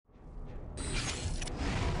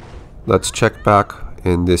Let's check back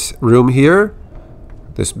in this room here.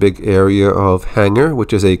 This big area of hangar,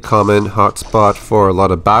 which is a common hotspot for a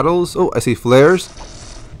lot of battles. Oh, I see flares.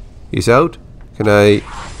 He's out. Can I...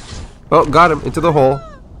 Oh, got him. Into the hole.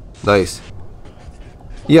 Nice.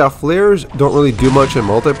 Yeah, flares don't really do much in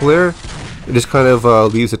multiplayer. It just kind of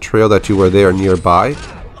leaves a trail that you were there nearby.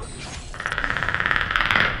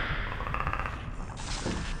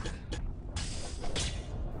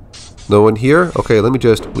 No one here? Okay, let me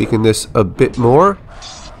just weaken this a bit more.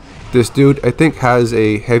 This dude, I think, has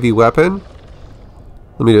a heavy weapon.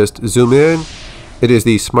 Let me just zoom in. It is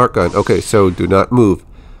the smart gun. Okay, so do not move.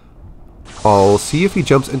 I'll see if he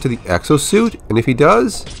jumps into the exosuit, and if he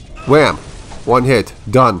does, wham! One hit.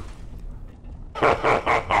 Done.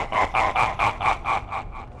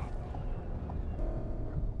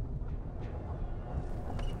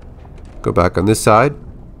 Go back on this side.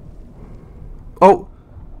 Oh!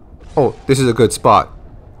 Oh, this is a good spot.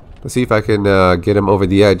 Let's see if I can get him over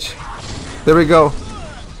the edge. There we go.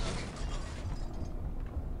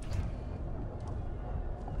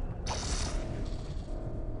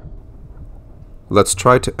 Let's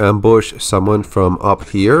try to ambush someone from up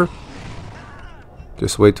here.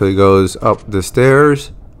 Just wait till he goes up the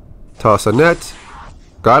stairs. Toss a net.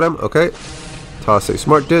 Got him. Okay. Toss a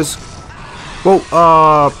smart disc.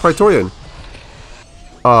 Whoa, Praetorian.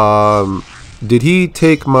 Did he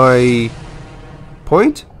take my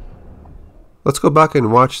point? Let's go back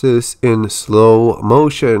and watch this in slow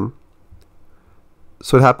motion.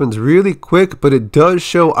 So it happens really quick, but it does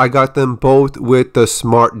show I got them both with the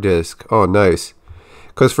smart disc. Oh, nice.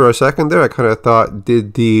 Because for a second there, I kind of thought,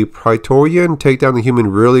 did the Praetorian take down the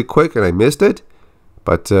human really quick and I missed it?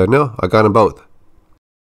 But no, I got them both.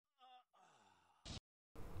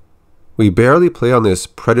 We barely play on this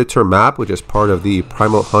Predator map, which is part of the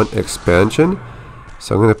Primal Hunt expansion.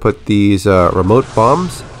 So I'm going to put these remote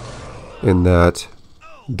bombs in that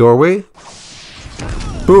doorway.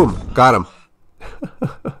 Boom! Got him.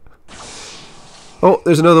 Oh,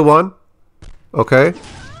 there's another one. Okay.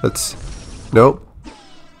 Let's... Nope.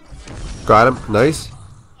 Got him. Nice.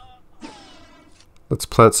 Let's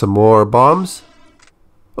plant some more bombs.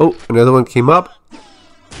 Oh, another one came up.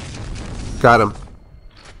 Got him.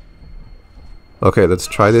 Okay, let's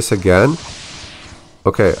try this again.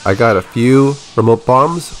 Okay, I got a few remote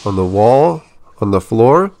bombs on the wall, on the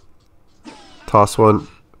floor. Toss one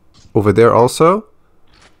over there also.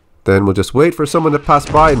 Then we'll just wait for someone to pass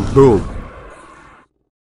by and boom.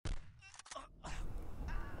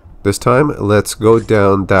 This time, let's go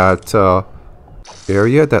down that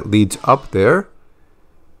area that leads up there.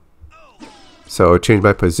 So change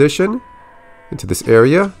my position into this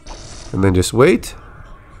area and then just wait.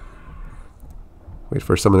 Wait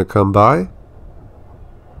for someone to come by.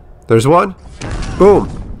 There's one.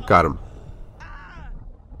 Boom. Got him.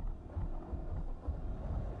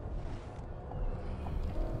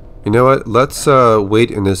 You know what? Let's wait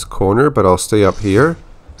in this corner, but I'll stay up here.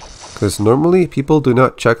 Because normally people do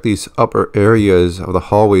not check these upper areas of the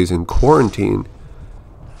hallways in quarantine.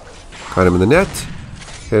 Got him in the net.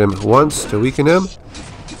 Hit him once to weaken him.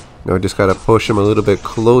 Now I just gotta push him a little bit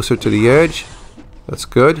closer to the edge. That's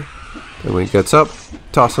good. And when he gets up,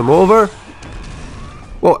 toss him over.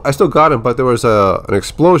 Well, I still got him, but there was an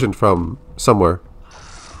explosion from somewhere.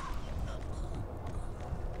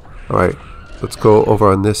 Alright, let's go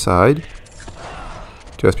over on this side.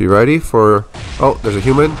 Just be ready for... Oh, there's a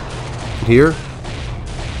human here.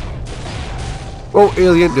 Oh,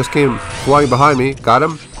 alien just came flying behind me. Got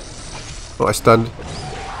him. Oh, I stunned.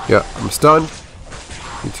 Yeah, I'm stunned.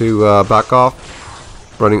 Need to back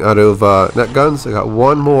off. Running out of net guns. I got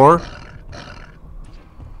one more.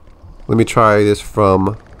 Let me try this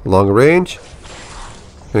from long range.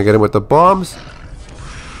 Gonna get him with the bombs.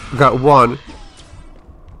 Got one.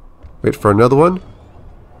 Wait for another one.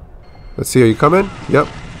 Let's see, are you coming? Yep.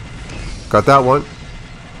 Got that one.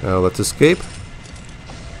 Now let's escape.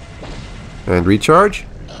 And recharge.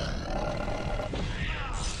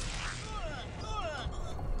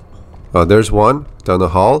 There's one down the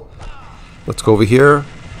hall. Let's go over here.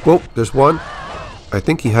 Whoa, there's one. I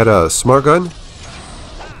think he had a smart gun.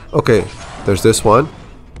 Okay, there's this one.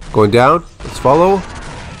 Going down. Let's follow.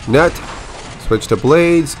 Net. Switch to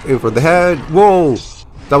blades. Aim for the head. Whoa!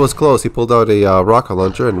 That was close. He pulled out a rocket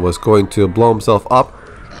launcher and was going to blow himself up.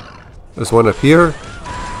 There's one up here.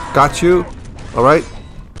 Got you. Alright.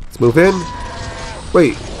 Let's move in.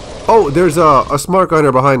 Wait. Oh, there's a smart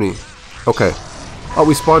gunner behind me. Okay. Oh,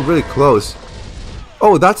 we spawned really close.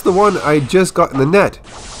 Oh, that's the one I just got in the net.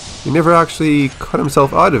 He never actually cut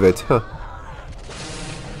himself out of it. Huh.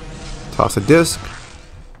 Toss a disc.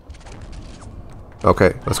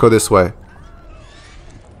 Okay, let's go this way.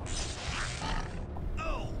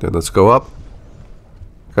 Then let's go up.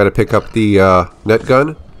 Gotta pick up the net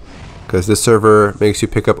gun, because this server makes you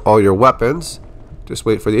pick up all your weapons. Just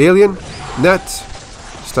wait for the alien. Net.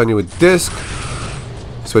 Stun you with disc.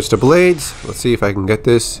 Switch to blades. Let's see if I can get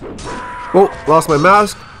this. Oh, lost my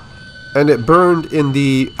mask. And it burned in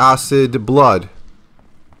the acid blood.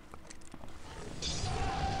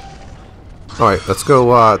 Alright, let's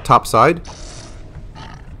go top side.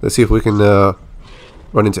 Let's see if we can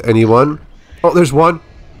run into anyone. Oh, there's one.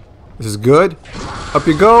 This is good. Up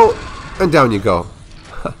you go, and down you go.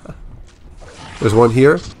 There's one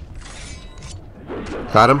here.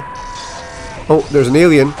 Got him. Oh, there's an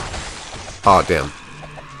alien. Aw, damn.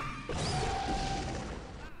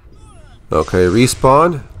 Okay,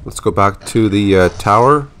 respawn. Let's go back to the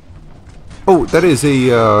tower. Oh, that is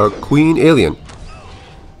a queen alien.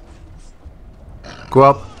 Go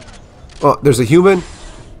up. Oh, there's a human.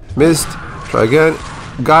 Missed. Try again.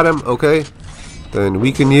 Got him. Okay. Then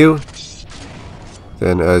weaken you.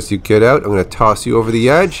 Then as you get out, I'm going to toss you over the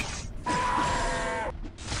edge.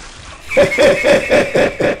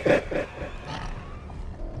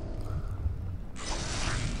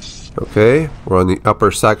 Okay, we're on the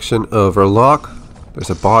upper section of our lock. There's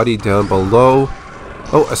a body down below.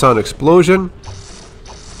 Oh, I saw an explosion.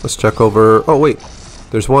 Let's check over. Oh, wait.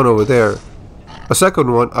 There's one over there. A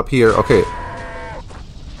second one up here. Okay.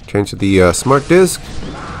 Change to the smart disc.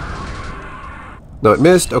 No, it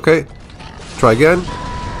missed. Okay. Try again.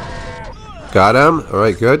 Got him.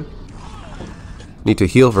 Alright, good. Need to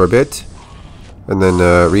heal for a bit. And then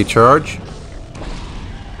recharge.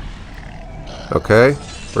 Okay.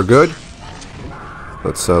 We're good.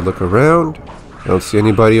 Let's look around. I don't see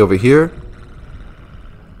anybody over here.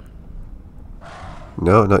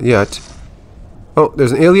 No, not yet. Oh,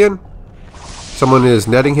 there's an alien. Someone is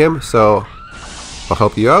netting him, so I'll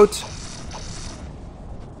help you out.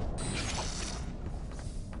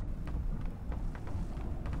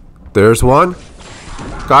 There's one.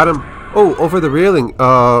 Got him. Oh, over the railing.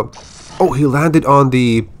 Oh, he landed on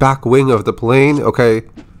the back wing of the plane. Okay.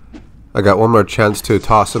 I got one more chance to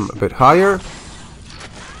toss him a bit higher.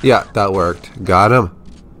 Yeah, that worked. Got him.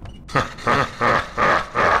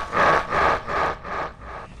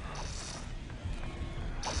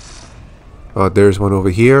 Oh, there's one over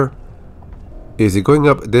here. Is he going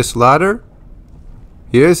up this ladder?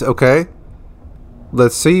 He is? Okay.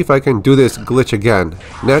 Let's see if I can do this glitch again.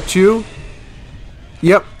 Net you.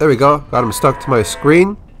 Yep, there we go. Got him stuck to my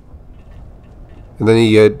screen. And then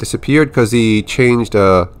he disappeared because he changed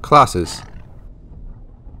classes.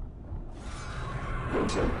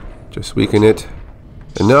 Just weaken it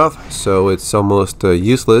enough so it's almost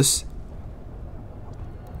useless.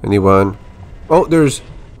 Anyone? Oh, there's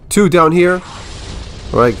two down here.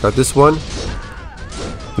 Alright, got this one.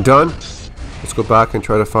 Done. Let's go back and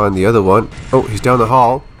try to find the other one. Oh, he's down the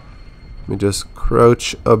hall. Let me just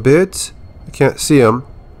crouch a bit. I can't see him.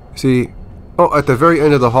 See? Oh, at the very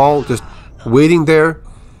end of the hall, just waiting there.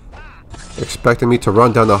 Expecting me to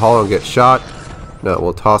run down the hall and get shot. Now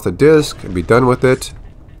we'll toss the disc and be done with it.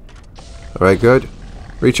 Alright, good.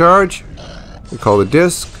 Recharge. We call the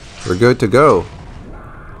disc. We're good to go.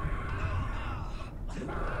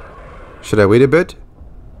 Should I wait a bit?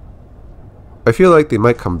 I feel like they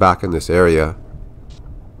might come back in this area.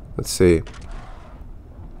 Let's see.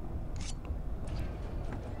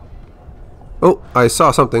 Oh, I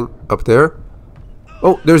saw something up there.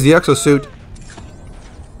 Oh, there's the exosuit.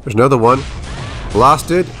 There's another one.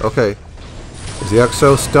 Blasted. Okay. Is the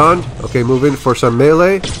exo stunned? Okay, move in for some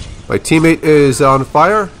melee. My teammate is on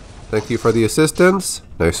fire. Thank you for the assistance.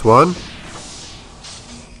 Nice one.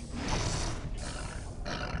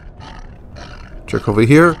 Check over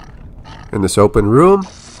here. In this open room.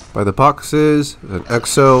 By the boxes. There's an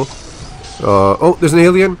exo. Oh, there's an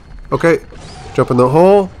alien. Okay. Jump in the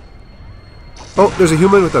hole. Oh, there's a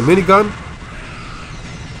human with a minigun.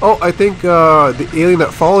 Oh, I think the alien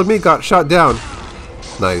that followed me got shot down.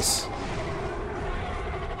 Nice.